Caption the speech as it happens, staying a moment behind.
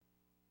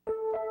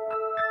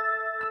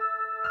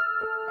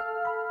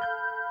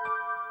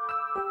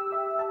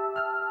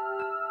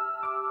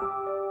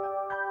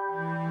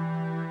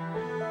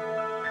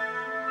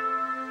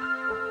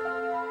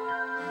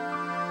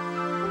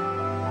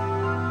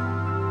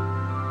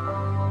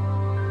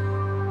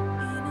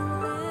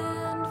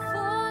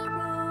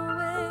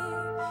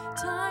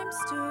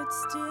but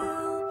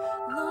still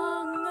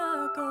long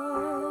ago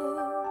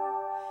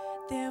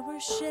there were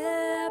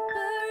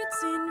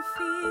shepherds in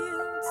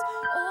fields,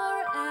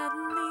 or at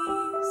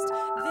least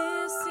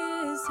this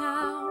is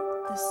how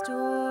the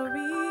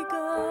story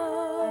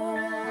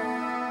goes.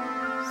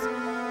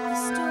 The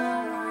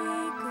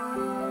story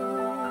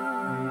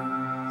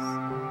goes.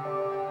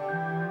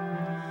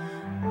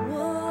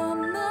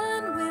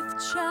 Woman with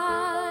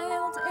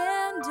child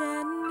and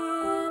an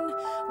inn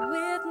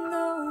with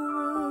no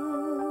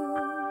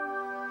room,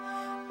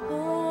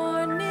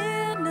 born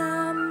in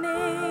a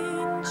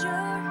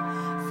manger,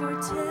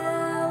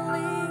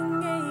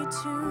 foretelling a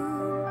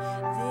tomb.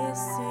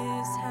 This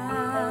is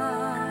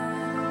how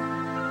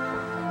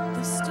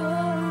the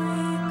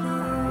story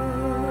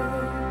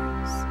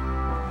goes.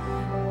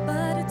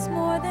 But it's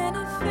more than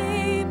a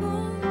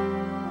fable,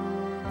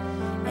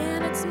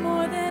 and it's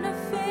more than a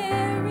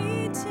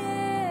fairy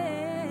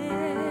tale,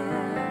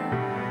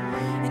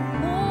 and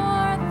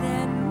more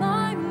than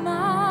my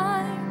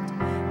mind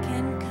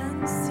can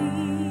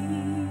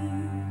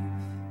conceive.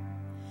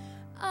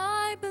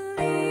 I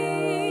believe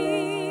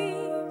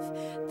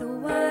the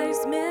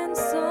wise men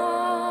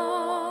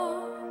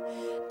saw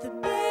the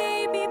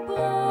baby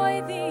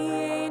boy the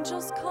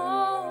angels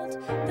called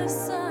the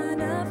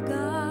Son of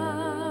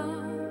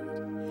God,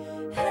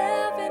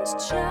 heaven's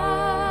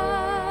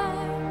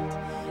child,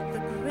 the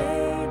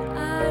great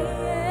I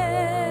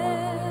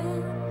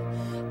am,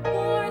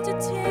 born to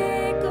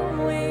take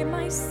away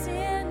my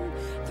sin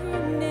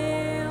through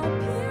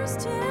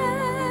nail-pierced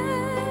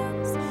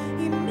hands.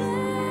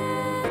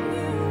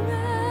 Emmanuel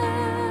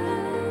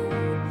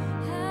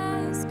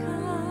has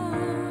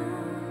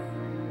come.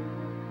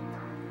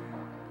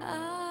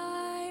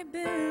 I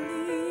believe.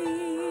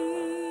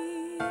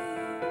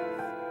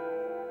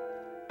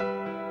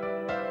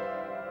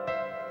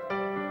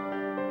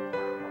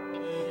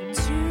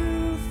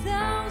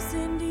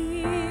 2,000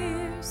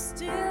 years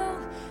still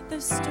the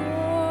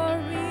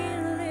story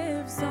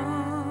lives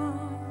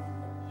on.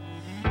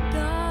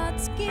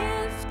 God's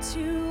gift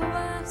to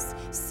us,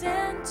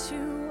 sent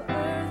to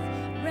earth,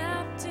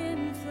 wrapped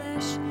in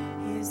flesh,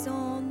 His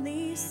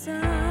only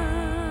Son,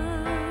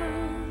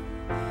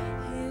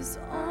 His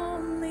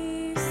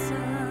only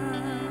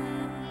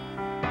Son.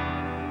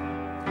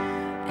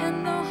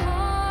 And the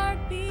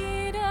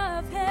heartbeat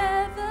of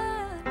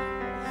heaven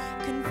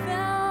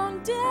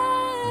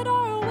confounded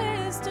our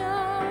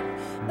wisdom,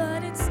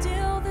 but it's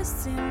still the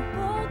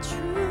simple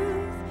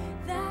truth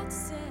that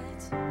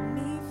set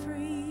me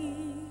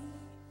free.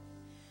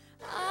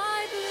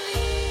 I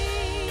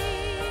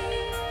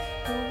believe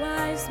the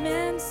wise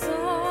men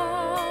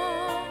saw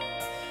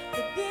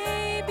the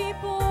baby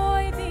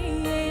boy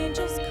the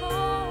angels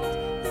called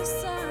the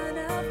Son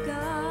of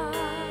God,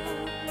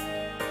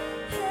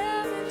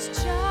 heaven's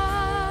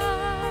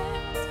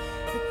child,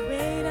 the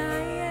great I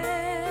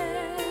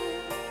am,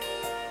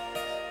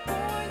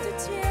 born to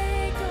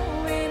take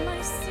away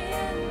my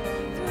sin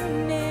through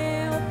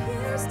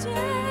nail-pierced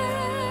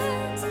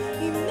hands.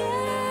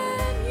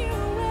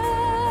 Emmanuel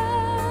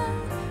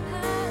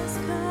has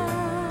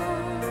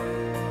come,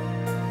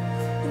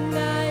 and I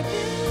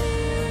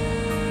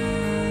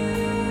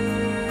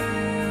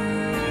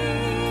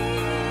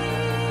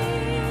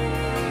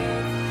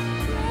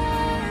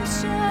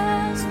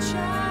precious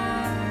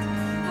child,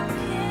 how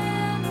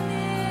can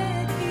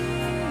it be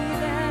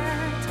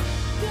that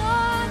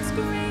God's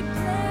great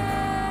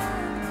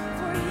plan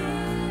for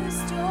His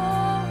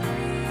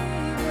story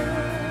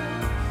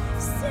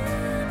would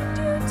send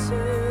you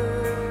to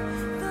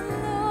the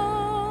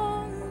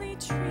lonely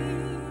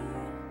tree,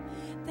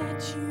 that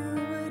you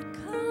would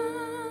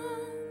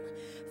come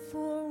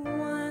for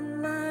one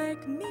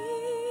like me?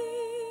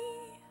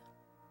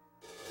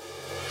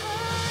 I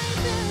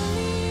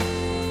believe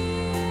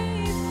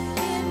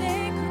in a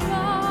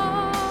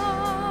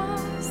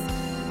cross.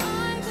 I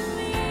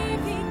believe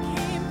He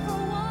came for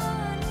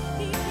one,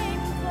 He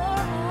came for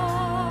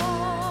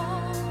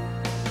all.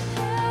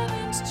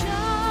 Heaven's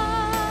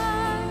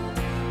child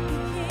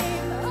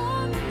became a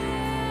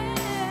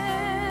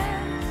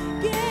man,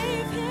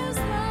 gave His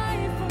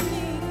life for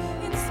me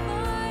in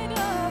spite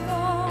of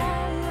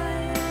all I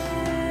am.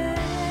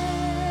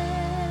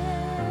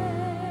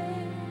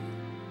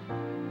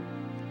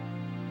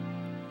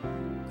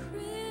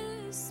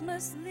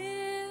 Christmas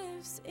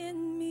lives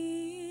in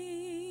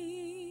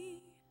me.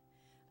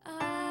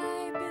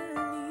 I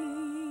believe.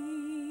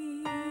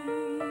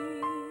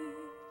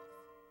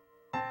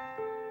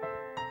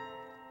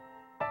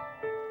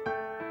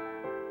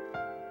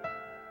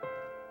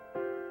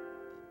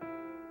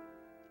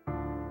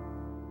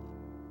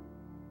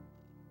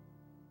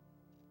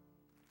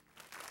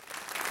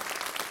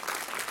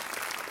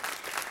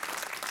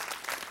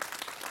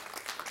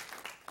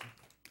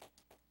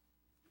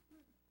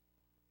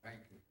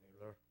 Thank you,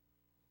 Taylor.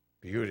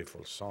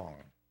 Beautiful song.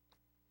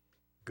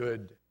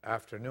 Good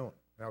afternoon.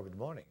 No, good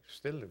morning.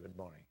 Still good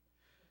morning.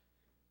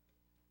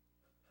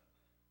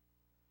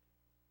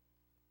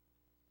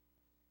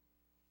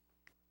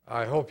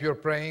 I hope you're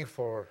praying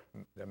for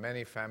the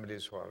many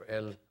families who are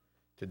ill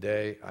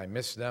today. I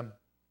miss them.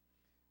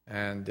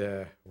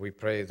 And we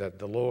pray that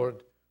the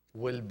Lord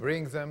will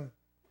bring them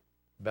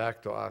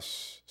back to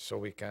us so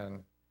we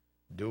can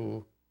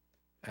do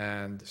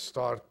and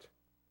start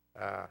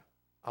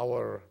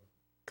our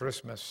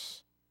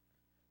Christmas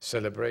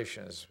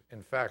celebrations.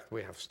 In fact,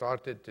 we have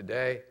started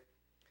today,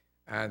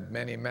 and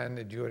many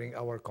men during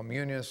our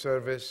communion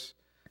service,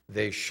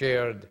 they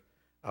shared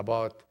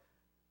about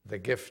the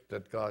gift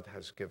that God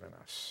has given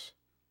us.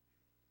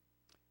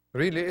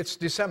 Really, it's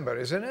December,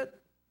 isn't it?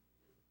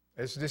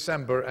 It's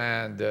December,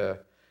 and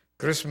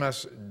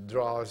Christmas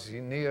draws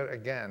near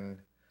again,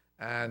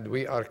 and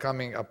we are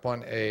coming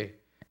upon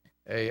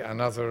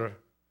another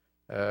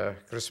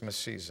Christmas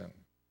season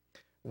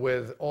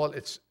with all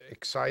its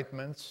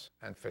excitements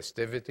and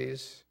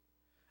festivities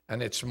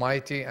and its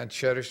mighty and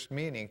cherished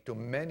meaning to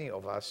many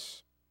of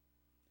us.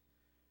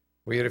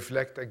 We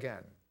reflect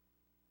again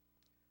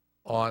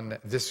on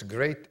this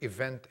great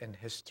event in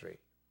history.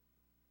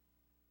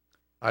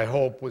 I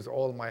hope with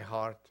all my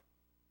heart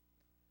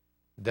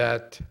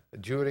that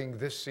during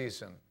this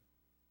season,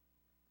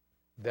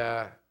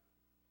 the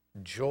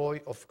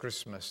joy of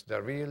Christmas,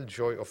 the real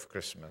joy of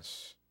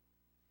Christmas,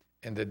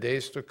 in the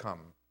days to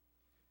come,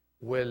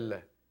 will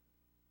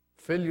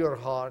fill your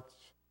hearts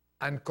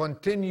and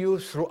continue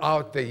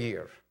throughout the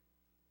year.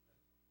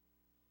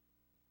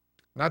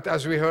 Not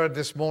as we heard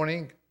this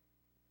morning,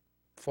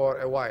 for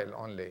a while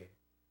only.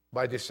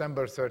 By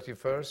December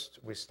 31st,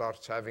 we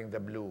start having the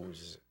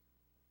blues.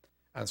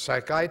 And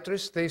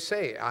psychiatrists, they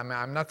say,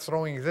 I'm not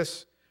throwing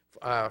this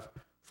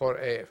for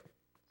a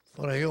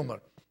humor.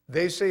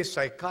 They say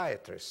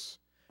psychiatrists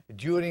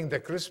during the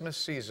Christmas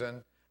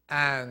season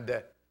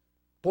and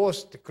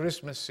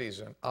post-Christmas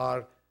season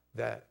are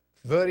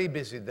very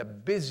busy, the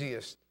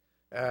busiest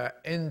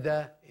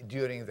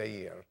during the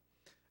year.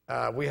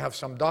 We have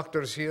some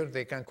doctors here,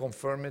 they can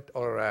confirm it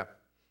or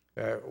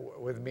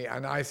with me,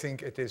 and I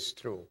think it is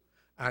true.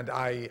 And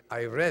I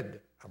read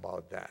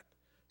about that.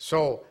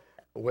 So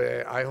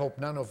I hope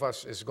none of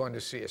us is going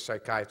to see a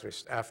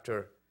psychiatrist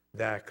after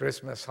the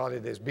Christmas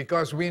holidays,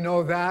 because we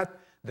know that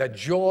the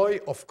joy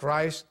of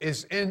Christ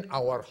is in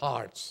our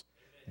hearts.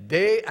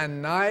 Day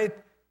and night,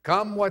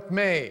 come what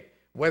may,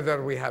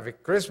 whether we have a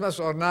Christmas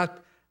or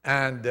not,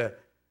 and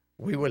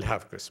we will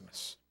have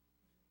Christmas.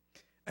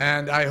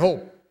 And I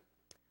hope,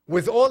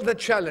 with all the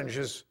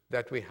challenges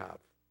that we have,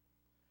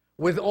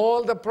 with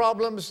all the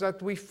problems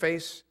that we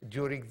face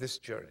during this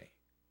journey,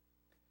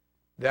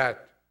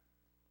 that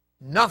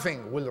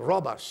nothing will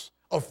rob us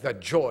of the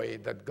joy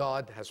that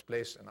God has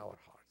placed in our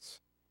hearts.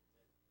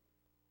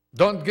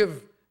 Don't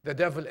give the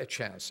devil a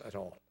chance at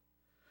all.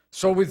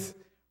 So with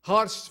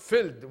hearts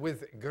filled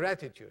with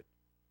gratitude,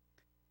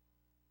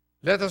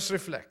 let us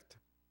reflect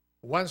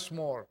once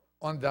more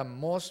on the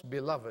most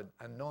beloved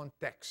and known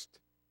text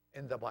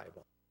in the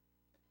Bible.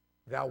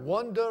 The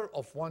wonder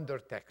of wonder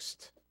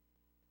text.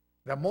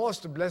 The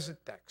most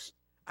blessed text.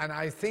 And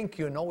I think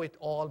you know it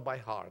all by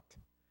heart.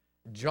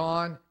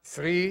 John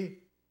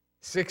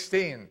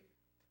 3:16.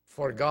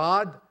 For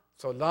God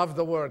so loved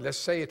the world, let's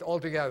say it all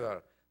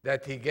together,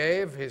 that he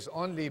gave his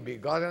only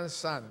begotten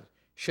Son.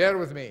 Share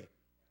with me.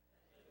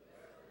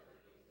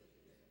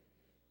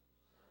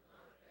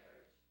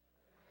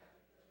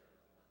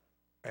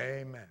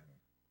 Amen.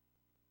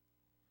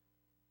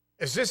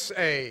 Is this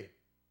a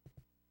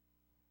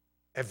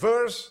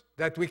verse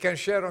that we can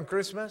share on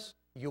Christmas?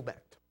 You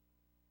bet.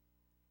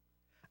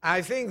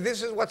 I think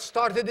this is what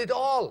started it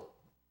all.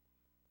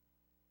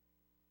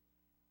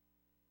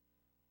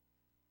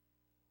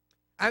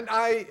 And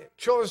I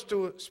chose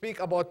to speak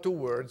about two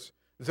words,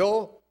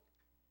 though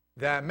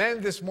the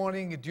men this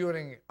morning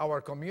during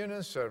our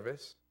communion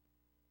service,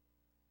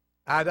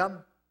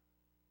 Adam,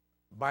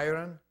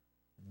 Byron,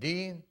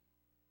 Dean,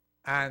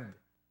 and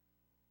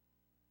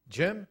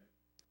Jim,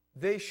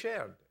 they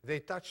shared, they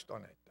touched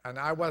on it. And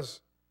I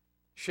was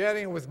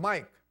sharing with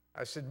Mike.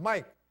 I said,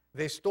 Mike,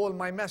 they stole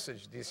my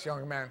message, this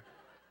young man.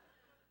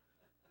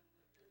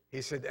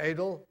 He said,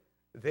 Adel,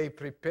 they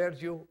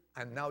prepared you,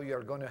 and now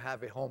you're going to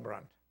have a home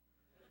run.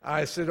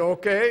 I said,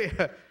 okay,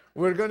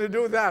 we're going to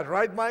do that.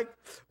 Right, Mike?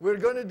 We're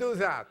going to do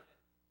that.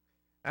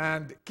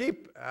 And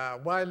keep,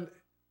 while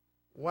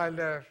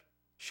they're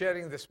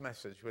sharing this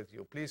message with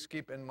you, please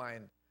keep in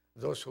mind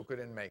those who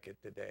couldn't make it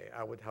today.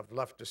 I would have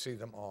loved to see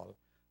them all.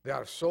 There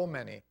are so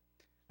many.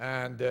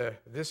 And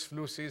this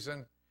flu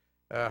season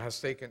has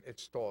taken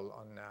its toll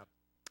on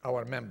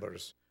our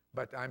members.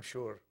 But I'm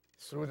sure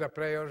through the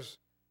prayers,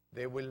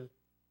 they will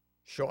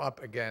show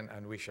up again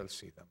and we shall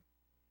see them.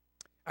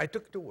 I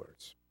took two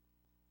words.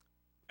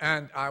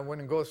 And I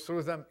want to go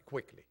through them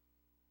quickly.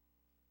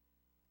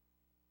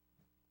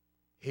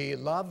 He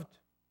loved,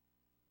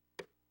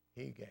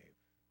 he gave.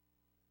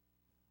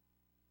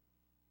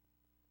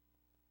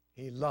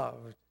 He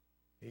loved,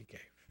 he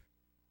gave.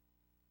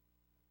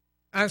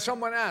 And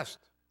someone asked,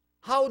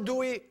 how do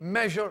we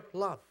measure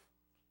love?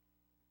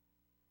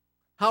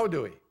 How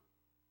do we?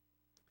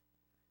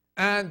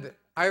 And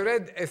I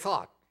read a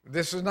thought.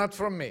 This is not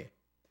from me.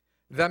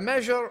 The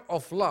measure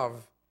of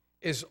love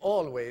is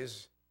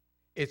always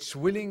its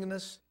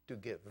willingness to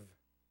give.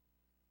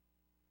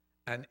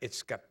 and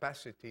its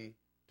capacity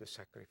to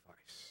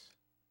sacrifice.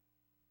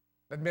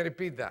 Let me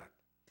repeat that.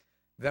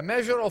 The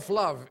measure of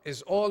love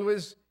is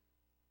always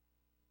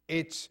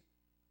its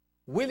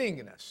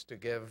willingness to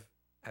give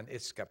and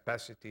its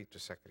capacity to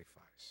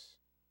sacrifice.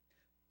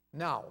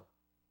 Now,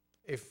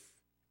 if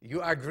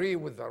you agree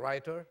with the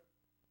writer,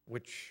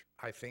 which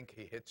I think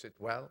he hits it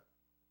well,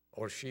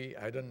 or she,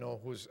 I don't know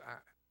who's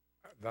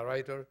the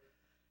writer,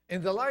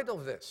 in the light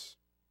of this,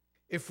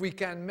 if we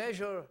can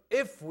measure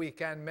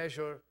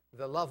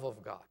the love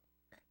of God,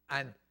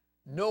 and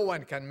no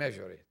one can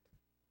measure it,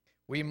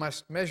 we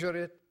must measure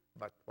it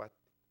by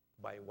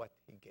what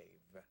he gave.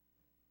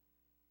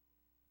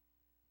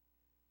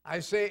 I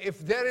say,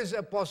 if there is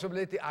a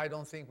possibility, I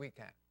don't think we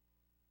can.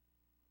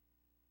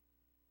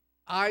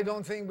 I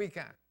don't think we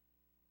can.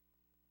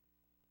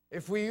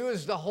 If we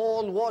use the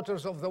whole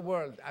waters of the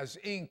world as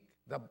ink,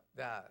 the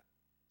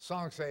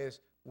song says,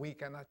 we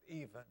cannot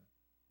even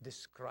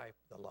describe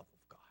the love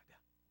of God.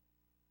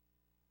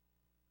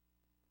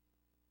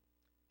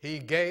 He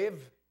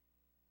gave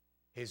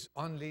his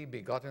only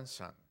begotten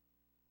Son,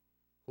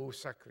 who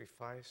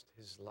sacrificed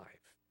his life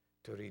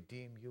to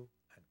redeem you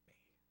and me.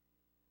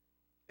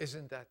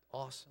 Isn't that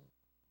awesome?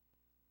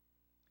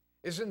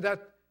 Isn't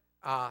that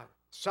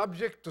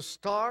subject to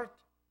start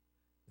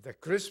the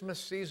Christmas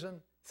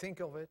season? Think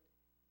of it.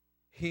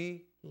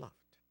 He loved.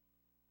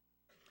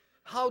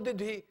 How did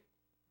he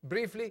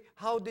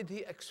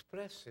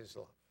express his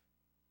love?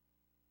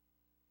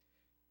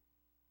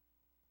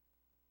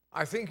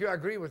 I think you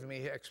agree with me.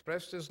 He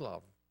expressed his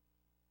love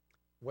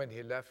when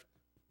he left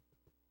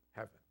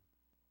heaven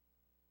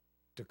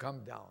to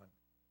come down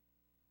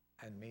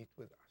and meet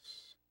with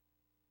us.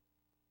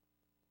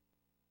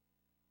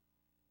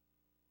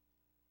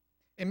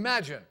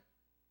 Imagine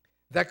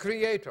the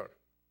Creator,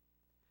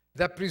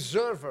 the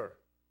Preserver,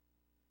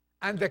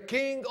 and the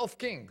King of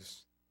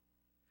Kings,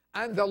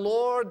 and the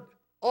Lord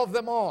of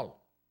them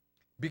all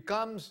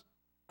becomes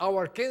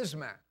our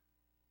kinsman,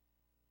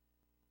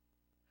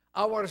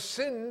 our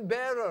sin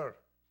bearer.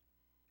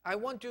 I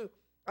want you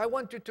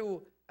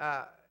to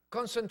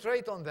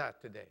concentrate on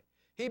that today.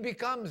 He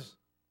becomes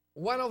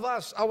one of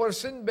us, our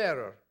sin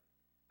bearer,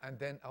 and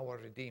then our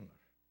Redeemer.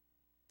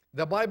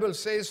 The Bible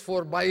says,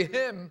 for by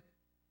him,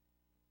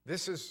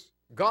 this is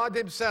God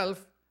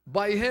himself,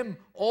 by him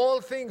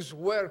all things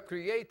were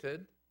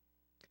created,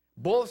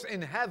 both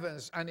in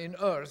heavens and in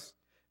earth,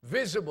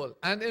 visible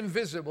and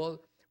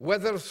invisible,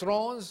 whether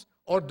thrones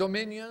or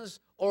dominions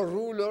or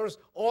rulers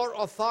or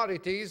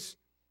authorities,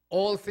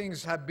 all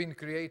things have been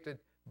created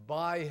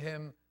by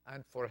him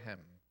and for him.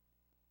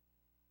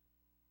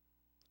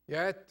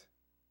 Yet,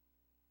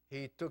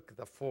 he took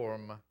the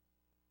form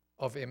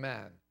of a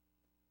man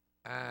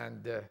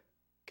and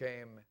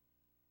came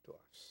to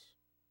us.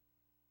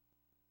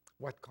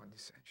 What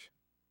condescension.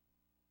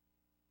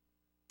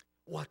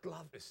 What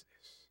love is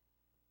this?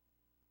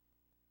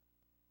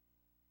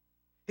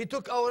 He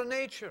took our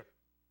nature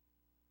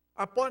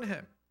upon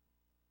him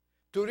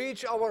to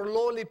reach our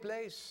lowly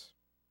place,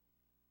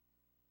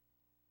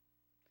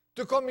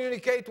 to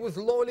communicate with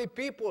lowly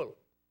people,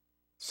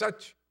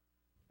 such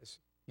as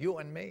you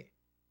and me,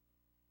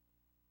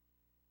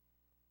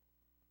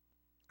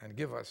 and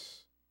give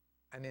us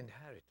an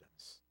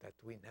inheritance that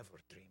we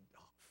never dreamed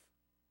of.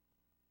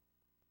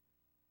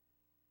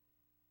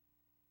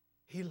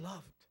 He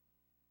loved.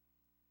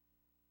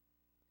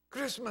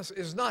 Christmas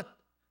is not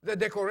the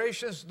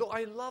decorations, though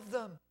I love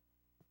them.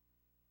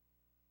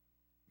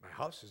 My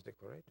house is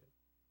decorated.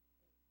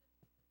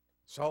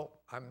 So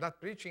I'm not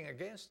preaching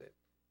against it.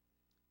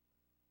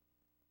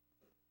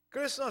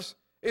 Christmas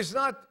is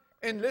not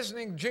in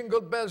listening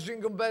jingle bells,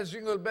 jingle bells,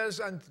 jingle bells,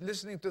 and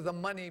listening to the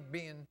money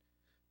being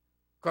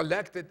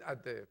collected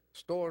at the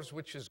stores,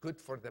 which is good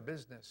for the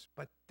business.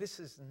 But this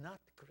is not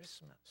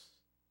Christmas.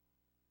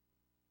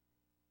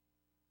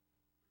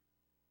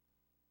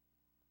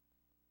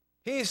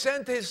 He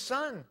sent his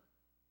Son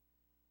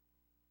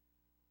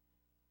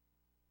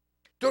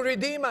to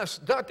redeem us.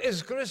 That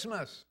is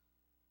Christmas.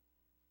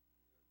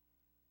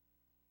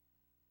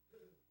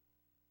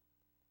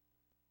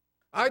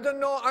 I don't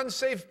know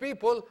unsaved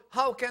people,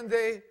 how can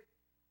they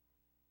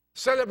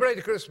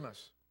celebrate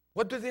Christmas?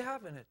 What do they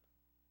have in it?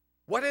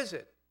 What is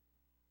it?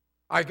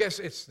 I guess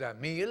it's the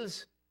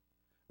meals,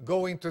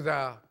 going to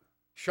the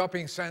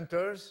shopping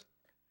centers,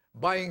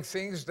 buying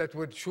things that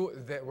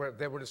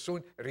they would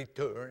soon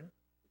return.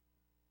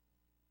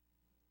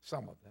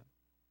 Some of them.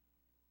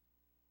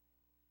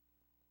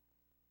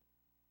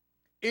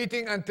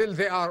 Eating until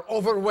they are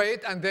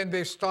overweight, and then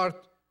they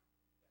start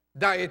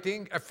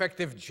dieting,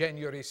 effective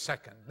January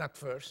 2nd, not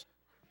 1st.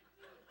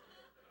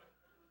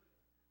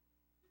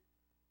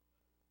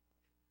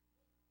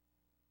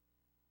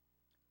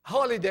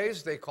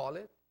 Holidays, they call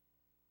it.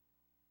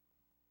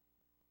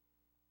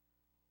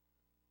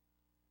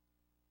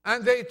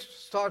 And they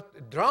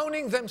start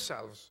drowning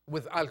themselves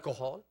with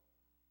alcohol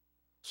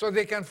so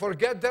they can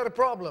forget their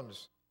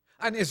problems.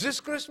 And is this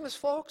Christmas,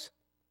 folks?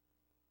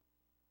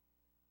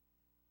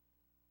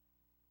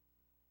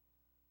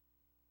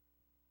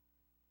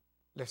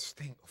 Let's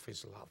think of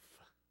his love.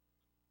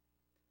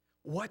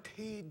 what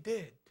he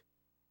did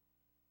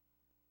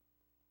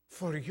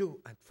for you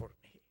and for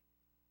me.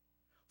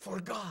 For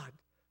God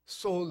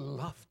so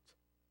loved.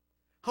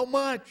 How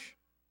much?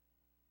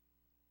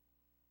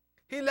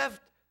 He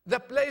left the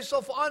place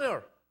of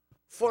honor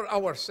for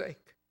our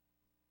sake.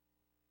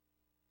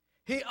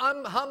 He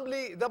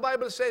humbly, the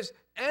Bible says,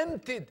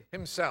 emptied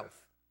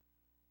himself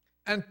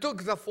and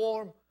took the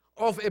form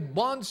of a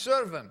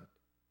bondservant.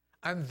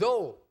 And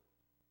though,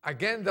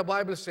 again the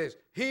Bible says,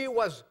 he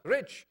was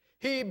rich,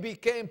 he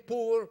became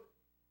poor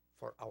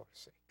for our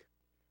sake.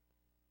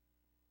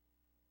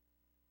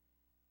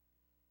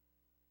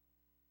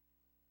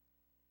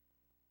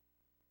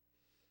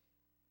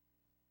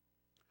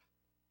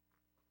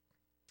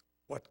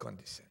 What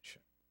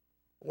condescension.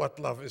 What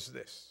love is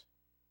this?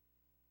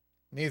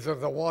 Neither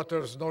the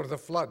waters nor the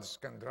floods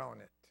can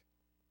drown it.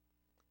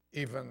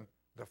 Even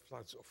the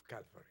floods of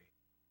Calvary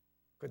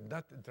could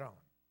not drown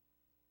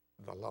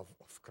the love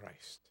of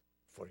Christ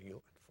for you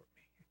and for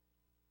me.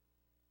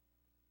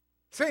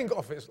 Think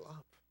of his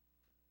love.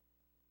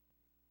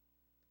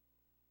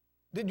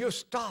 Did you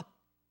stop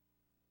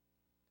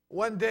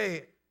one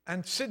day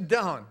and sit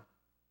down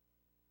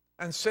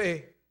and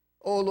say,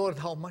 "Oh Lord,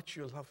 how much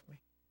you love me?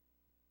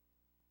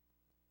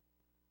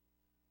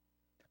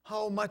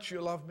 How much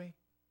you love me?"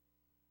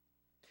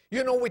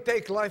 You know, we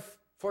take life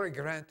for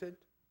granted.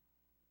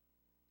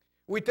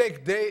 We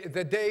take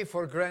the day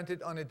for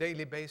granted on a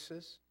daily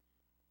basis.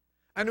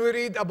 And we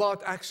read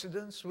about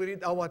accidents. We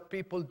read about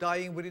people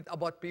dying. We read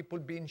about people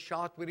being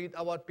shot. We read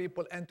about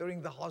people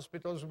entering the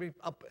hospitals. We read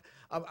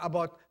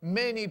about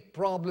many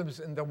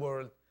problems in the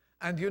world.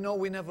 And you know,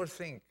 we never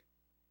think,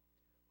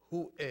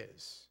 who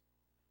is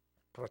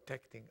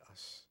protecting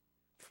us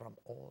from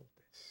all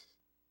this?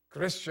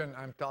 Christian,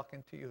 I'm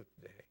talking to you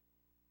today.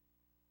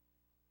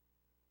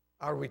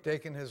 Are we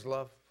taking his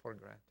love for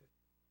granted?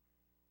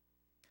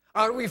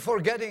 Are we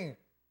forgetting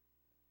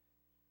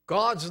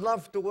God's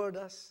love toward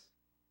us?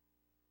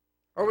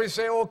 Or we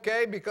say,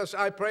 okay, because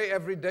I pray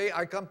every day,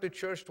 I come to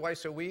church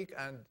twice a week,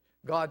 and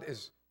God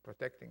is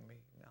protecting me.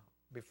 No,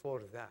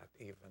 before that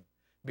even,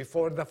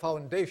 before the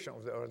foundation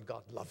of the earth,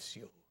 God loves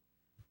you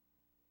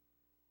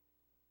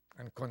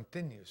and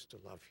continues to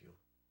love you.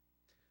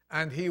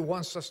 And he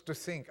wants us to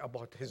think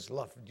about his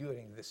love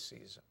during this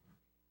season.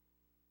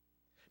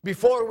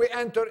 Before we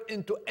enter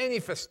into any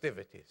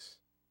festivities,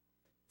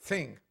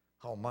 think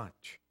how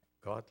much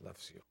God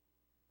loves you.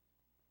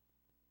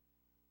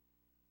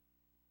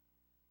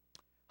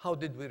 How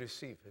did we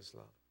receive his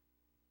love?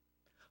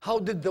 How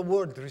did the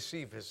world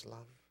receive his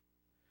love?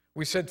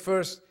 We said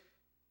first,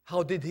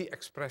 how did he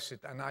express it?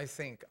 And I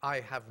think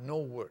I have no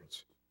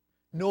words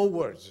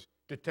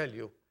to tell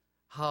you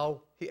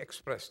how he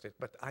expressed it.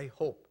 But I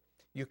hope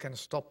you can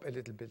stop a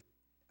little bit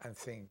and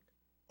think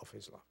of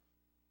his love.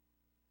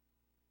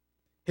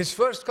 His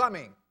first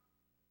coming,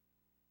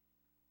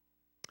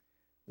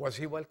 was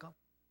he welcome?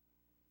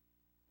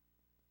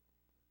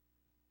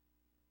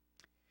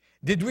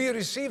 Did we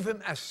receive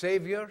him as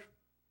Savior?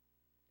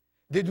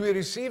 Did we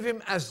receive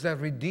him as the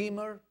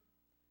Redeemer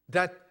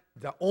that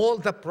all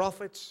the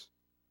prophets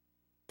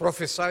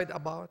prophesied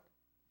about?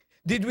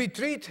 Did we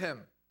treat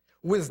him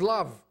with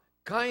love,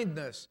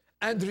 kindness,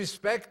 and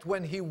respect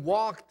when he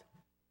walked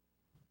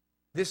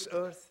this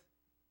earth?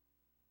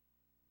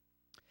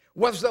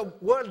 Was the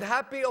world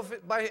happy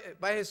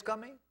by his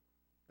coming?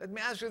 Let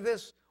me ask you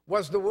this.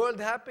 Was the world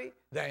happy?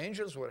 The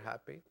angels were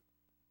happy.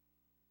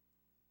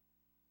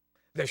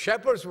 The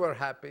shepherds were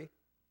happy.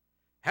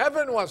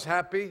 Heaven was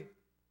happy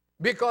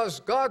because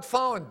God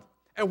found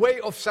a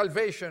way of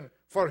salvation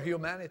for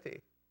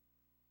humanity.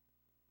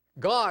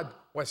 God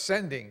was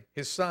sending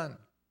his Son.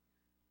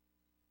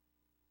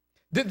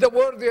 Did the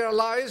world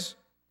realize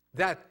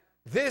that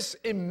this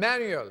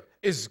Emmanuel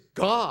is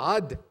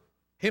God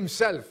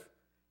himself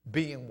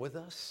being with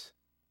us?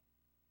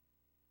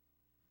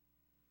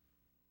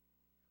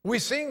 We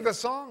sing the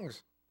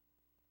songs,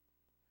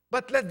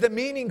 but let the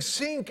meaning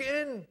sink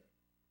in.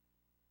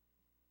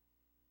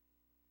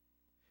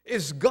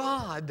 Is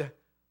God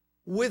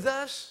with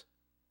us?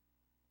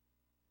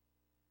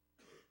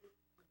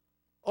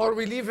 Or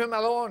we leave him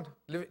alone,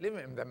 leave him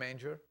in the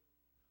manger,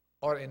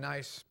 or a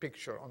nice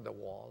picture on the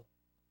wall,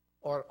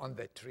 or on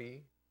the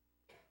tree,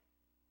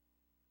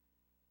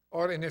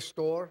 or in a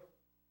store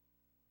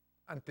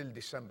until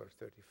December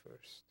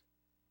 31st.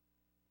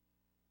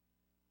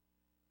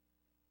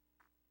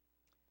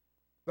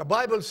 The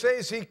Bible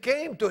says he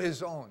came to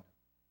his own.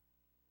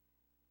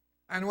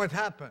 And what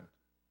happened?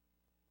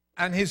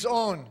 And his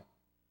own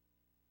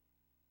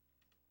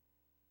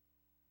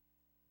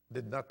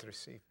did not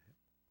receive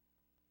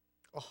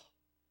him.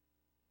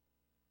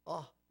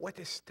 Oh, what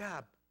a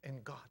stab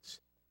in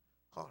God's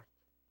heart.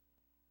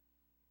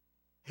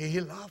 He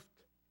loved.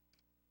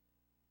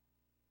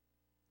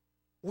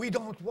 We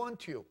don't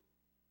want you.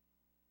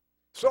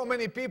 So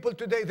many people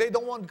today, they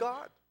don't want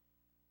God.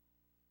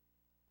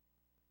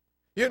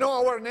 You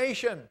know, our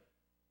nation,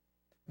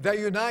 the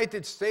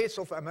United States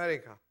of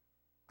America,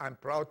 I'm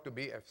proud to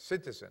be a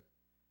citizen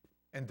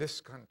in this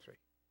country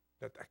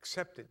that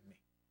accepted me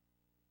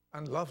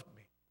and loved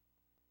me.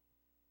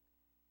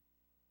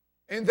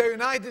 In the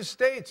United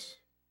States,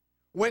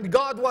 when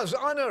God was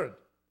honored,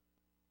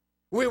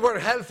 we were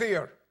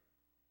healthier.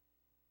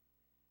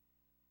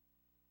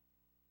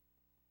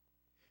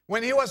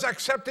 When He was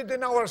accepted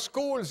in our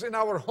schools, in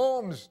our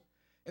homes,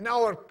 in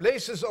our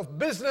places of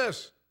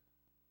business,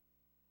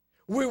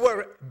 we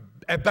were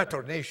a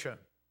better nation.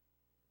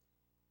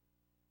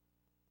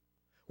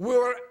 We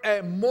were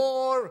a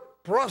more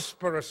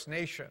prosperous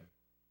nation.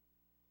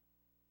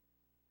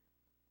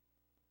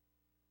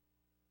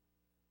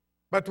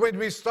 But when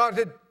we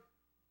started,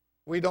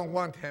 we don't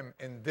want Him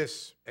in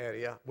this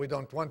area. We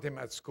don't want Him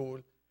at school.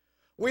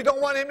 We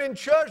don't want Him in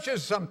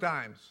churches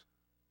sometimes.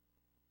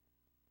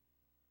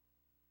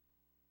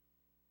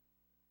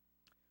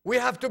 We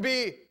have to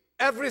be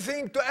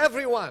everything to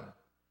everyone.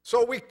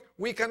 So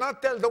we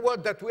cannot tell the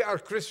world that we are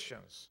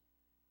Christians.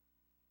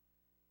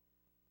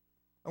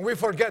 And we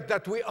forget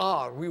that we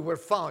were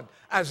found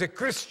as a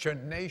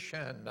Christian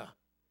nation.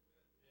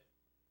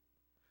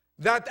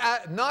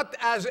 That not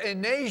as a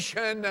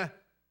nation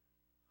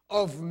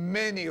of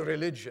many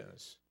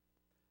religions.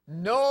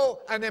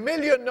 No, and a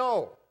million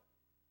no.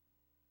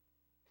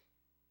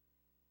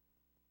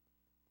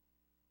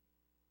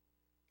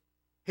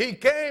 He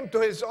came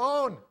to His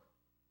own.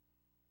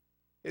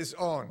 His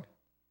own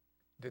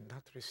did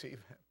not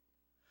receive Him.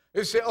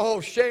 You say,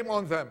 oh, shame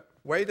on them.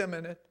 Wait a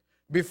minute.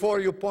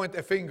 Before you point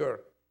a finger,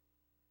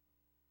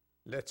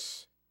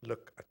 let's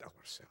look at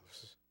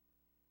ourselves.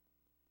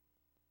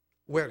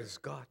 Where is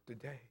God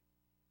today?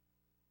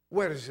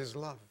 Where is His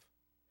love?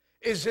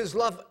 Is His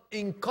love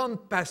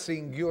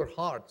encompassing your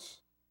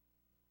hearts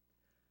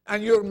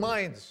and your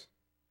minds?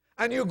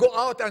 And you go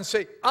out and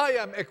say, I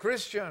am a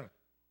Christian.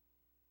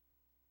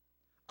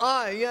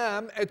 I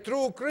am a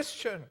true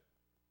Christian.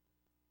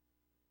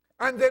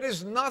 And there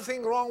is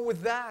nothing wrong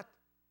with that.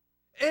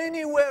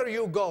 Anywhere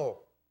you go,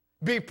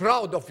 be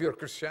proud of your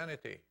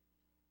Christianity.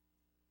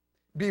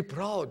 Be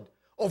proud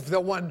of the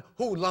one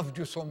who loved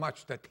you so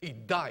much that He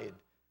died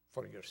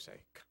for your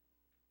sake.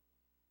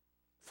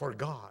 For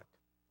God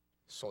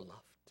so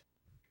loved.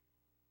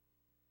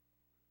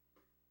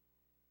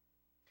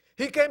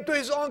 He came to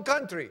His own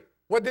country.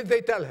 What did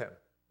they tell Him?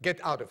 Get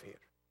out of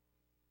here.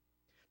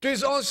 To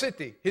His own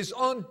city, His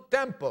own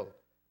temple,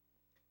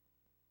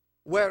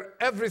 where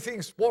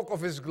everything spoke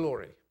of His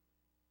glory.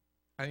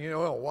 And you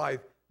know why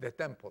the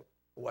temple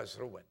was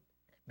ruined?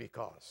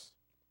 Because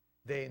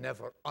they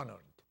never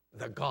honored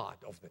the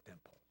God of the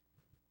temple.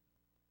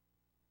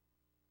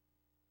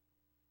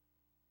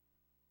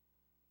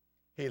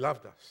 He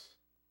loved us.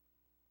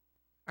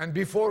 And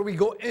before we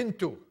go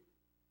into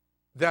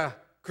the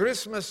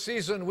Christmas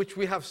season which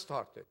we have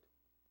started,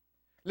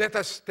 let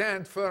us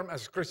stand firm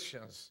as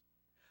Christians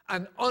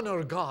and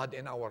honor God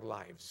in our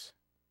lives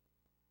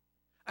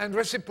and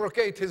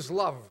reciprocate His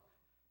love.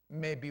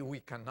 Maybe we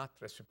cannot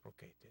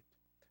reciprocate it,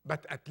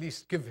 but at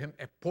least give Him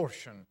a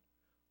portion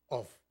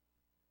of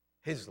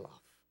His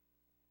love.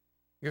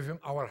 Give Him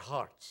our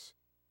hearts,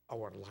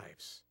 our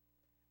lives,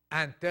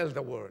 and tell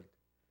the world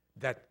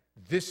that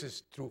this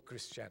is true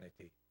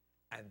Christianity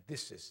and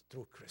this is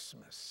true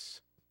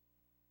Christmas.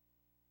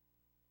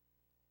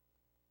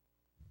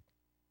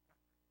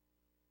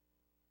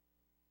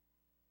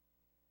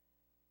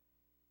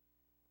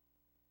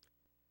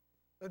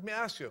 Let me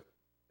ask you,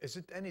 is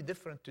it any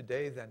different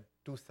today than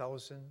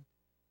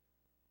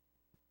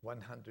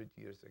 2,100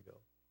 years ago?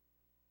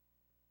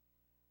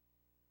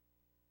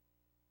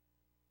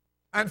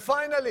 And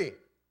finally,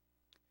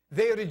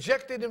 they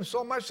rejected Him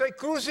so much, they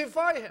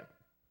crucify Him.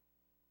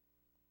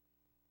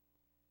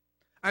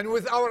 And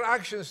with our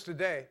actions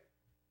today,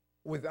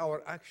 we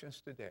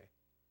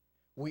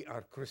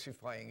are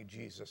crucifying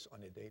Jesus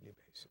on a daily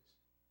basis.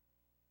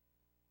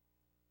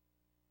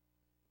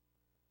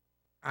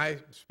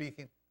 I'm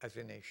speaking as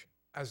a nation,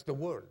 as the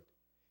world.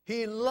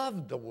 He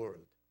loved the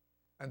world,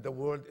 and the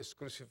world is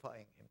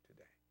crucifying Him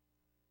today.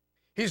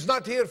 He's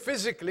not here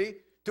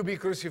physically to be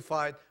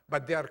crucified,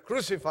 but they are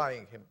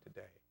crucifying Him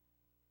today.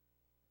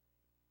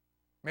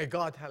 May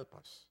God help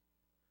us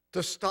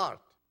to start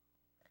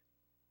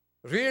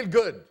real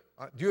good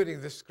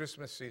during this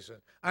Christmas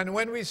season. And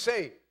when we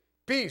say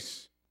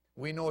peace,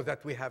 we know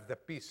that we have the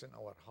peace in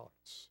our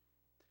hearts.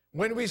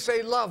 When we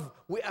say love,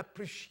 we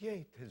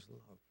appreciate His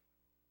love.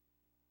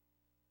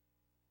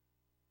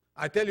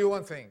 I tell you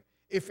one thing,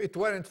 if it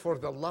weren't for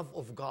the love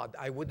of God,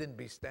 I wouldn't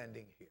be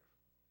standing here.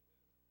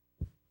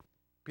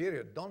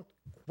 Period. Don't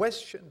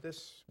question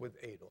this with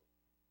Adel.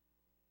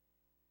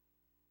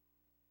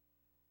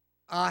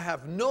 I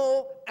have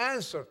no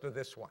answer to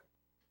this one.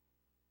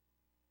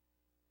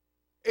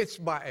 It's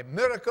by a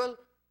miracle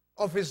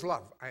of His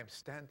love I am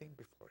standing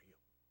before you.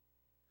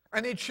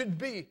 And it should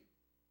be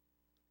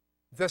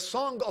the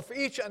song of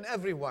each and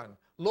every one.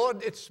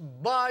 Lord, it's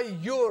by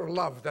your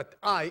love that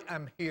I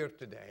am here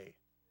today.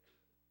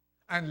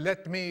 And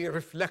let me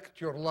reflect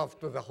your love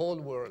to the whole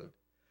world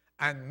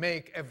and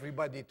make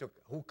everybody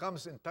who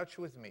comes in touch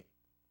with me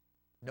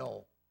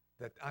know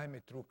that I'm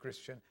a true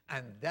Christian,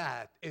 and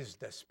that is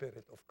the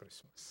spirit of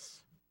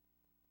Christmas.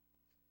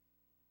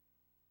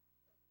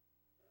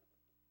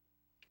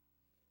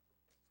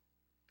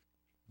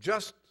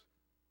 Just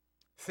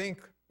Think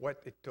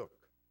what it took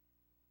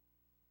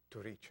to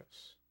reach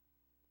us.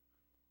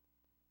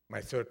 My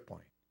third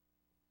point.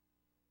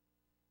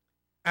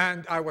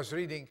 And I was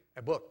reading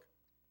a book,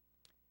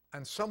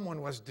 and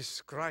someone was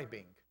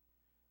describing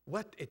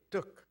what it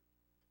took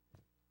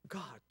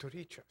God to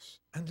reach us.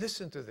 And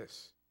listen to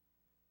this.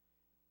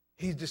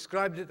 He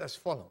described it as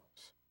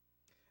follows.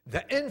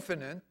 The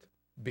infinite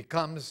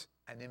becomes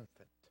an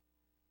infant.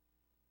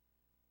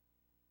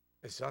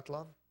 Is that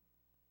love?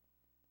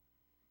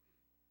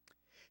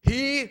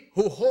 He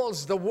who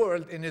holds the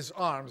world in his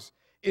arms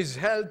is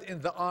held in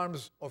the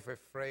arms of a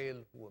frail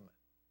woman.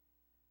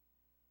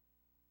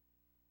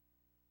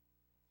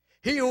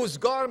 He whose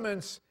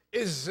garments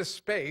is the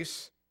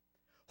space,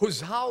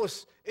 whose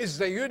house is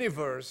the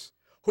universe,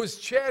 whose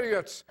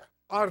chariots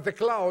are the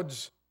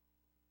clouds,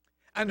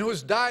 and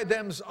whose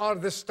diadems are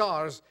the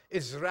stars,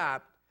 is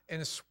wrapped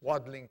in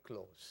swaddling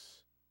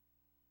clothes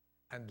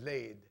and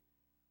laid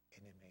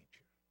in a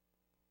manger.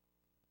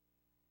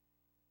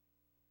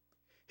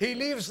 He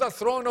leaves the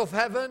throne of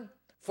heaven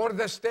for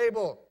the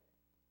stable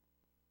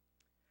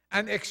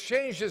and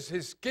exchanges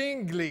his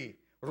kingly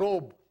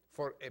robe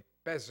for a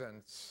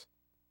peasant's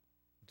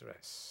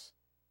dress.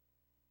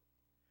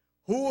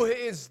 Who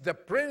is the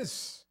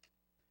prince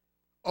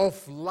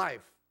of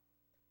life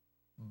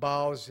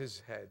bows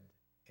his head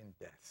in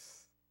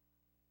death.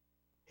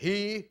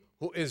 He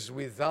who is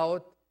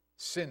without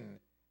sin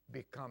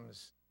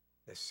becomes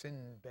the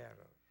sin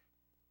bearer.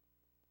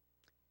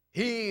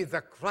 He,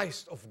 the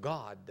Christ of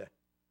God,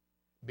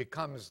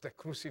 becomes the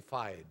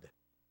crucified.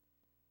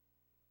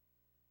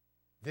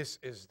 This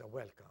is the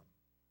welcome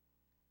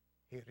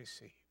he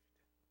received.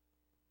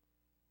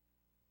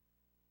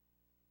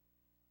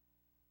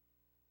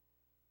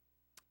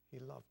 He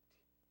loved,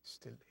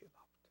 still he loved.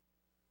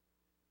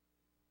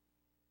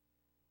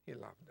 He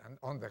loved. And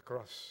on the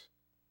cross,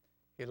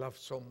 he loved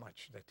so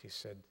much that he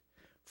said,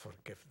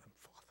 forgive them,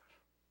 Father.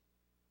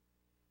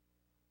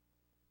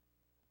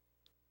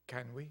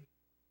 Can we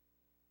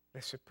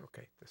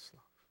reciprocate this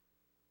love?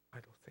 I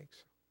don't think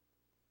so.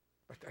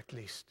 But at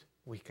least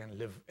we can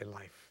live a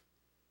life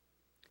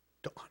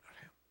to honor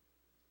him.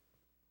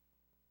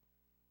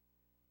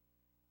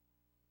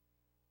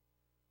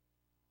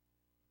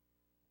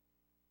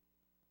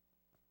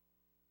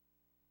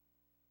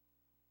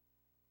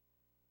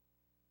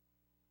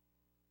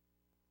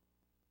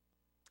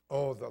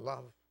 Oh, the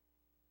love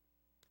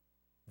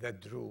that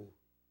drew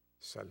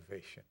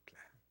salvation plan.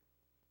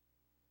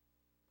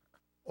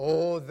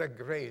 Oh, the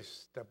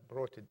grace that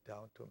brought it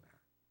down to man.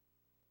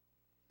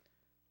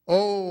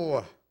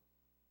 Oh,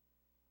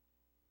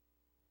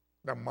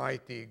 the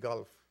mighty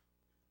gulf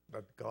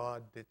that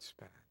God did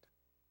span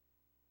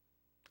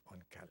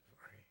on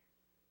Calvary.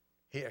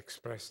 He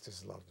expressed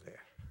his love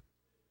there.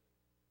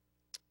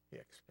 He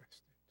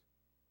expressed it.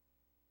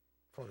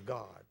 For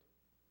God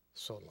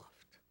so loved.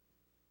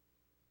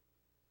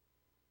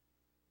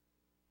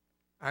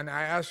 And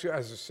I ask you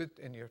as you sit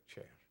in your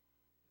chair,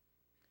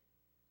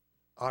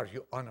 are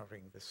you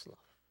honoring this love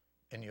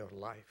in your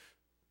life,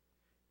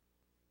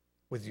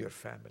 with your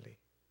family,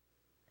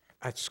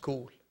 at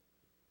school,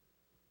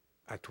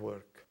 at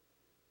work?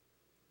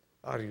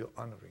 Are you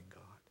honoring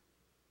God?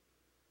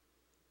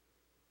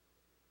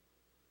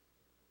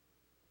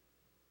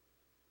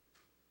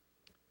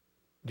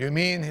 Do you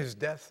mean his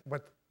death?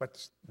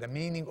 What's the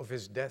meaning of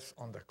his death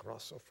on the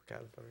cross of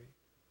Calvary?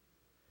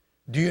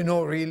 Do you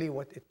know really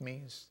what it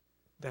means?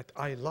 That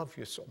I love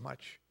you so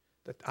much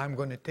that I'm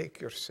going to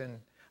take your sin,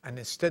 and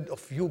instead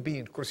of you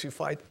being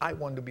crucified, I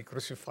want to be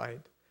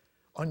crucified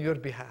on your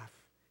behalf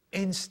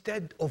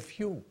instead of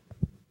you.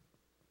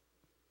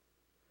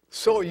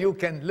 So you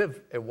can live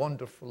a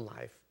wonderful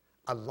life,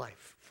 a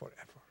life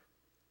forever.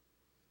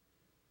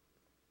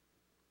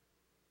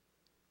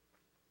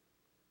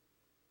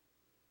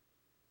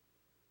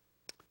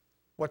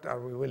 What are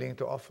we willing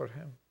to offer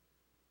him?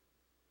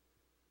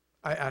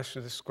 I ask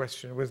you this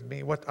question with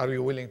me. What are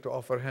you willing to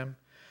offer him?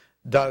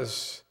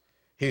 Does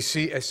he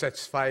see a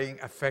satisfying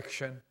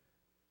affection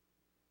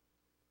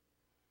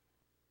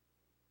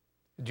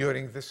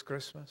during this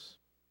Christmas?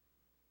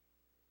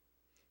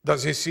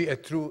 Does he see a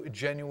true,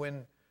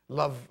 genuine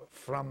love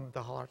from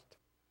the heart?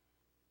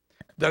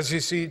 Does he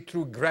see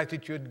true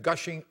gratitude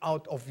gushing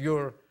out of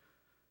your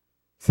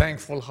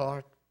thankful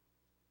heart?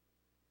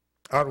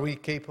 Are we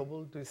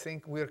capable? Do you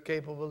think we're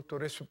capable to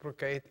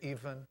reciprocate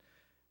even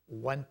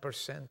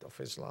 1% of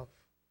his love?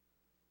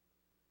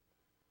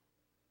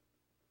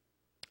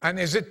 And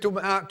is it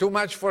too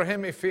much for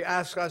him if he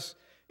asks us,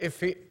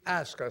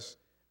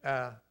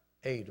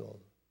 Adol,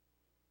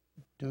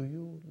 do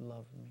you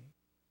love me?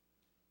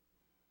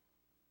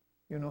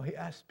 You know, he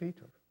asked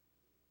Peter,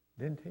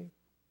 didn't he?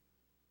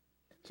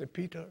 He said,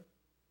 Peter,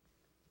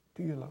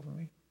 do you love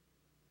me?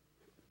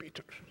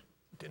 Peter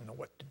didn't know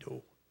what to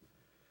do.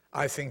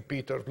 I think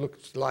Peter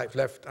looked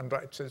left and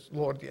right, says,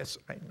 Lord, yes,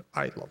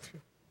 I love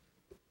you.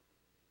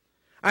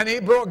 And he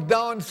broke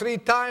down 3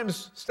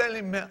 times,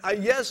 telling me,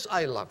 yes,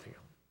 I love you.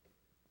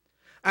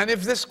 And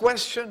if this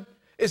question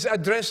is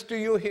addressed to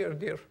you here,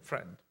 dear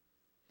friend,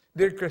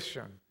 dear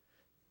Christian,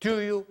 do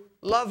you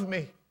love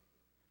me?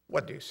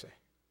 What do you say?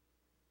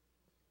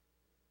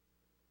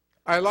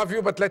 I love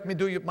you, but let me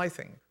do my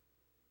thing.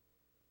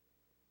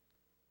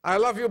 I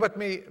love you, but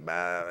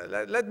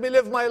let me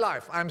live my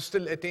life. I'm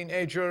still a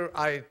teenager.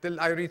 Till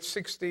I reach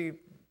 60,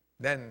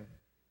 then.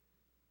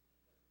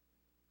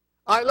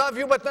 I love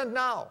you, but not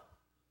now.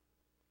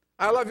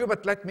 I love you,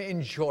 but let me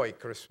enjoy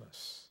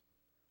Christmas.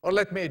 Or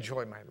let me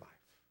enjoy my life.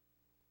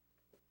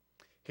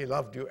 He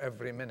loved you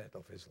every minute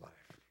of his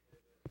life.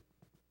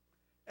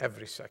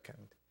 Every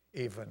second,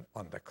 even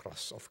on the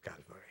cross of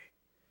Calvary.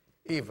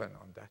 Even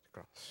on that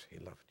cross, he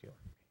loved you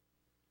and me.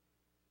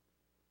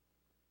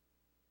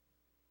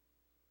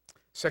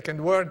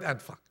 Second word and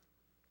fact,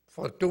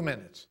 for 2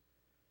 minutes.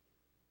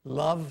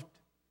 Loved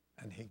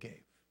and he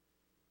gave.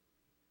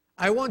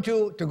 I want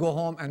you to go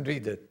home and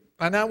read it.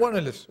 And I want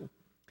to listen.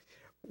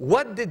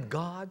 What did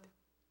God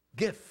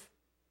give?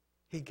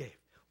 He gave.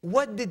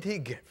 What did he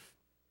give?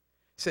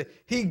 Say,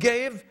 he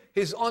gave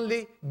his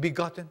only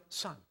begotten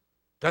son.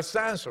 That's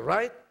the answer,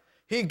 right?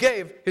 He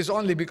gave his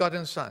only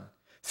begotten son.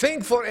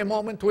 Think for a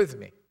moment with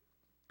me.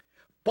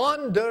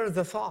 Ponder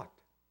the thought.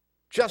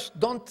 Just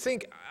don't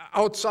think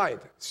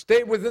outside.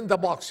 Stay within the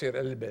box here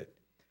a little bit.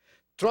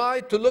 Try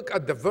to look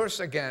at the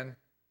verse again.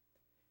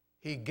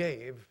 He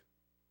gave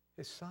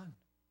his son.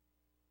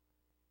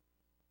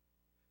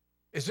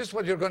 Is this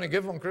what you're going to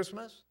give on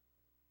Christmas?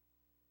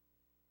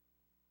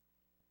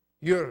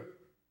 You're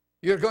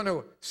going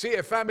to see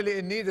a family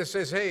in need that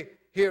says, hey,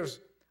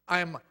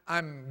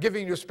 I'm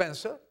giving you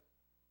Spencer.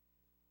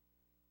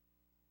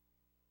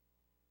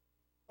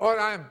 Or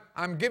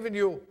I'm giving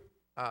you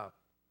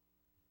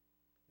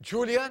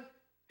Julian.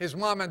 His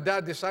mom and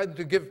dad decided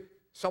to give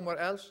somewhere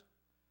else.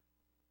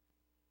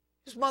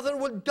 His mother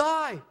would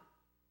die.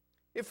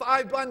 If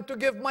I want to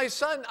give my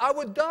son, I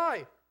would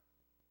die.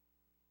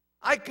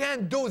 I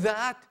can't do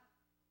that.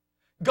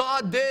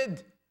 God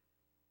did.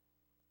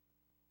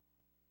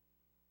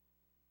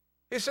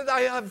 He said,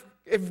 I have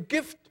a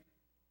gift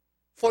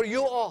for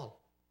you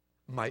all,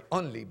 my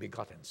only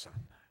begotten son.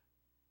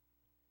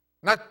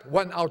 Not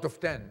 1 out of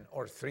 10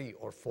 or 3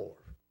 or 4.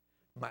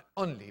 My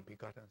only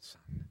begotten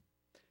son.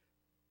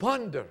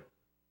 Ponder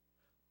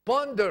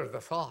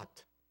the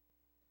thought.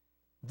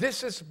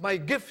 This is my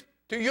gift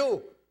to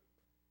you.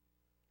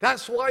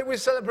 That's why we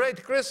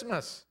celebrate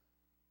Christmas.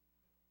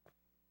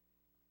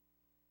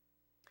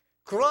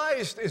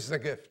 Christ is the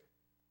gift.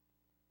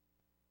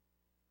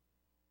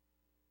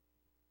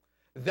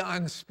 The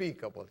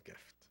unspeakable gift.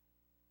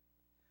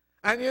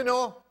 And you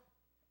know,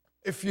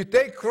 if you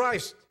take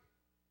Christ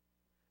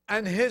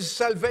and his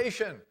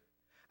salvation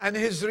and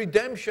his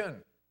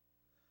redemption,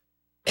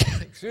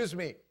 excuse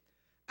me,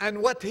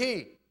 and what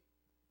he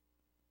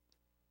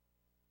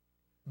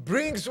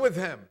brings with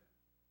him,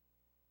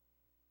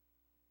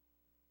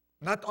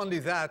 not only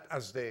that,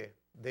 as they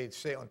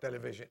say on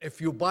television, if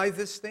you buy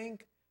this thing,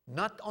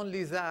 not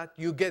only that,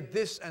 you get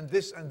this and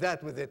this and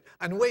that with it.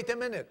 And wait a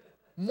minute,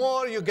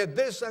 more, you get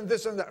this and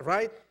this and that,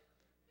 right?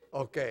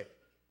 Okay.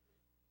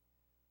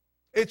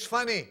 It's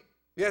funny.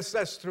 Yes,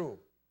 that's true.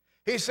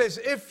 He says,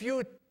 if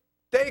you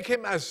take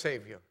him as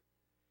Savior,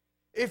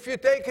 if you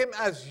take him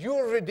as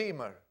your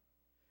Redeemer,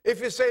 if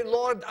you say,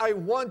 Lord, I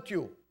want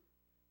you,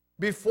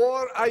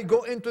 before I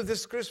go into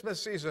this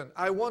Christmas season,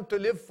 I want to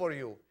live for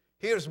you.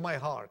 Here's my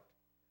heart.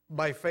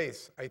 By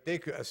faith, I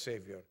take you as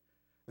Savior.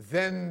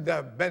 Then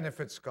the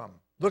benefits come.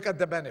 Look at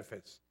the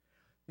benefits.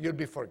 You'll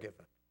be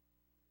forgiven.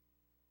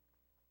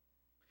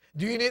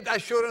 Do you need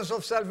assurance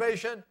of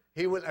salvation?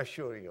 He will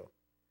assure you.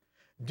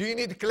 Do you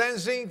need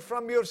cleansing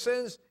from your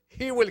sins?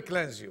 He will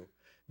cleanse you.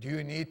 Do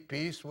you need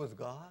peace with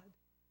God?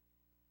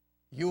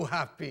 You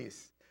have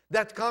peace.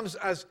 That comes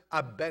as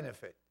a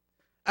benefit,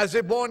 as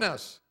a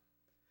bonus.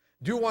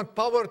 Do you want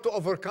power to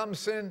overcome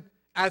sin?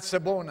 That's a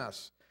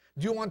bonus.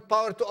 Do you want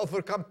power to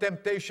overcome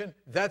temptation?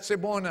 That's a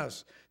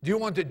bonus. Do you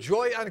want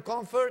joy and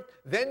comfort?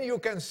 Then you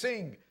can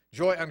sing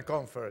joy and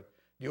comfort.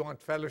 Do you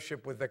want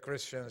fellowship with the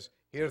Christians?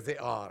 Here they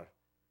are.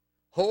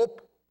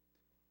 Hope,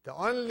 the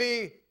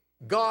only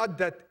God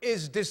that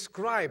is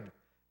described,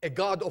 a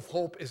God of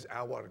hope, is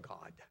our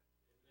God.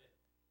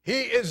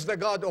 He is the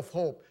God of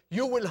hope.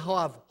 You will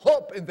have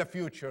hope in the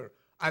future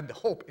and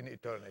hope in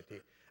eternity.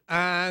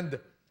 And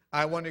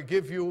I want to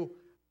give you,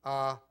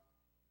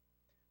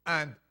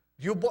 and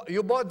you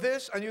bought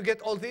this and you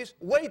get all these.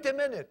 Wait a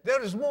minute,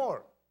 there is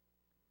more.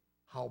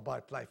 How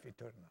about life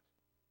eternal?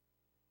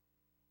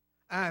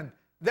 And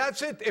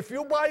that's it. If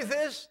you buy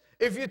this,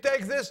 if you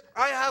take this,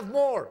 I have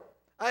more.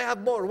 I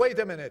have more. Wait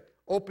a minute.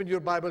 Open your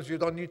Bibles. You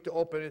don't need to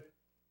open it.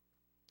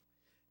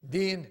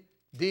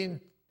 Dean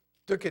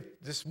took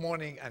it this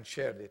morning and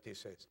shared it, he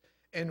says.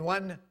 In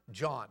 1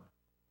 John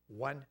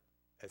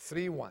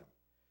 3:1.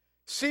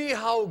 See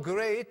how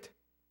great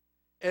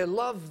a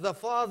love the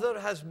Father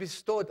has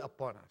bestowed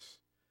upon us.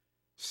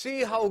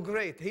 See how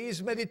great. He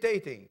is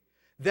meditating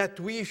that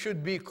we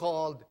should be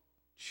called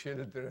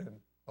children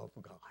of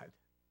God.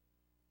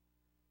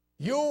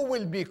 You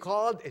will be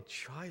called a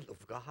child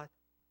of God.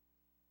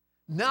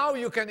 Now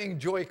you can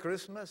enjoy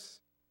Christmas.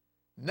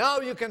 Now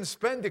you can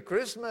spend the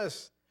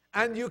Christmas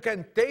and you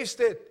can taste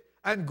it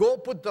and go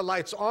put the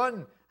lights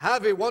on,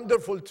 Have a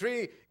wonderful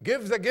tree.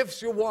 Give the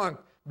gifts you want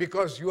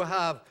because you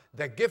have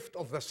the gift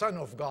of the Son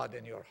of God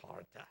in your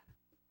heart.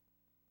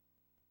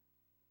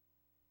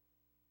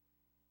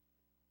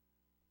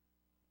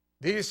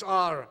 These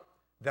are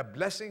the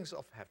blessings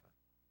of heaven.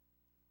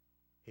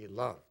 He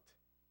loved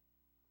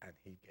and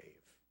he gave.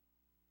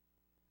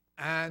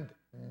 And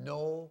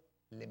no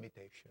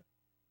limitation.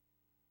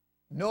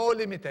 No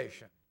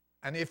limitation.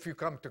 And if you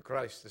come to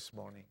Christ this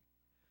morning,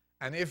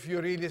 and if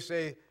you really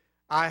say,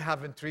 I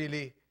haven't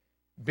really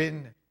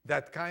been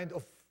that kind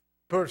of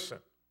person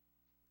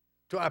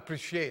to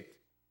appreciate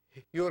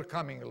your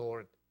coming,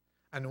 Lord,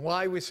 and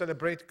why we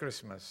celebrate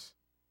Christmas,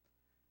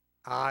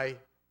 I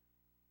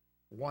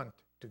want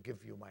to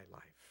give you my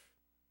life.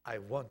 I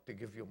want to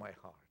give you my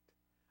heart.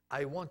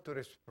 I want to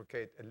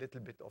reciprocate a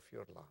little bit of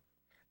your love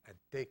and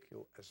take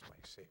you as my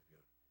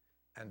Savior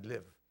and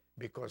live.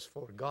 Because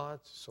for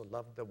God so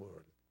loved the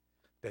world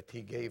that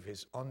he gave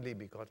his only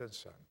begotten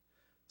Son,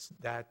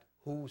 that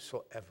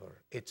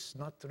whosoever, it's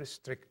not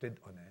restricted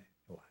on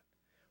anyone,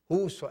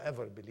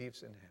 whosoever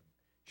believes in him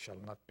shall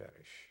not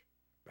perish,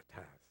 but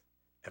hath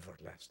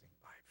everlasting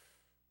life.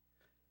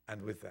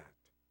 And with that,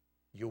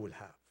 you will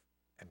have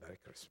a Merry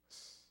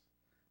Christmas.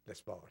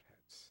 Let's bow our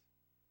heads.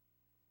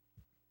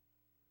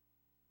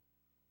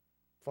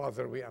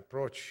 Father, we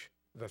approach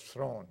the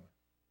throne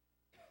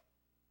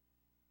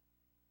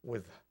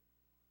with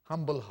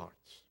humble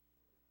hearts,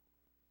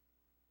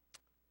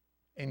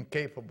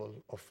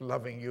 incapable of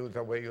loving you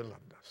the way you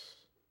loved us.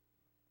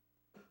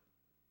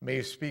 May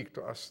you speak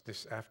to us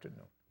this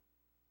afternoon.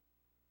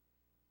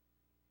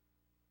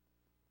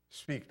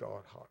 Speak to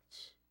our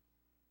hearts.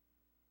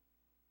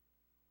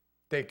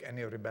 Take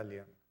any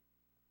rebellion,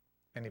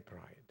 any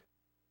pride,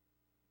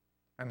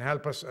 and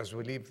help us as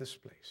we leave this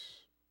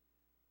place.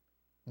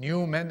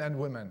 New men and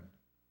women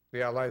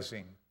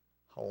realizing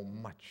how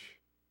much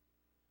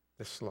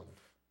this love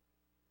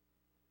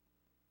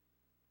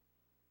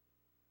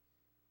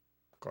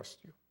cost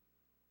you.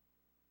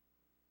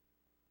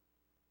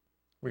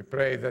 We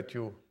pray that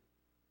you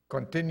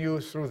continue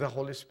through the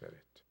Holy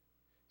Spirit,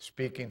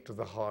 speaking to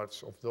the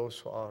hearts of those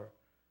who are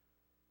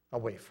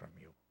away from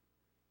you.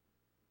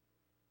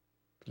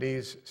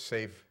 Please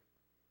save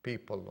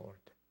people, Lord,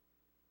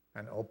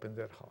 and open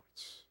their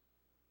hearts.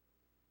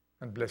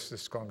 And bless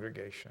this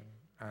congregation.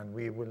 And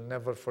we will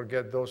never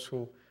forget those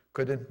who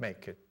couldn't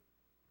make it.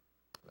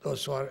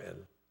 Those who are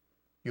ill,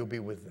 you be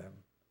with them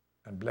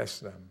and bless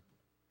them,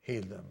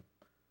 heal them,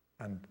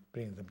 and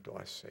bring them to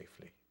us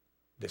safely.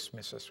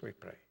 Dismiss us, we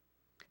pray.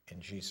 In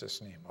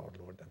Jesus' name, our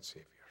Lord and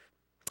Savior.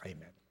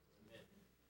 Amen.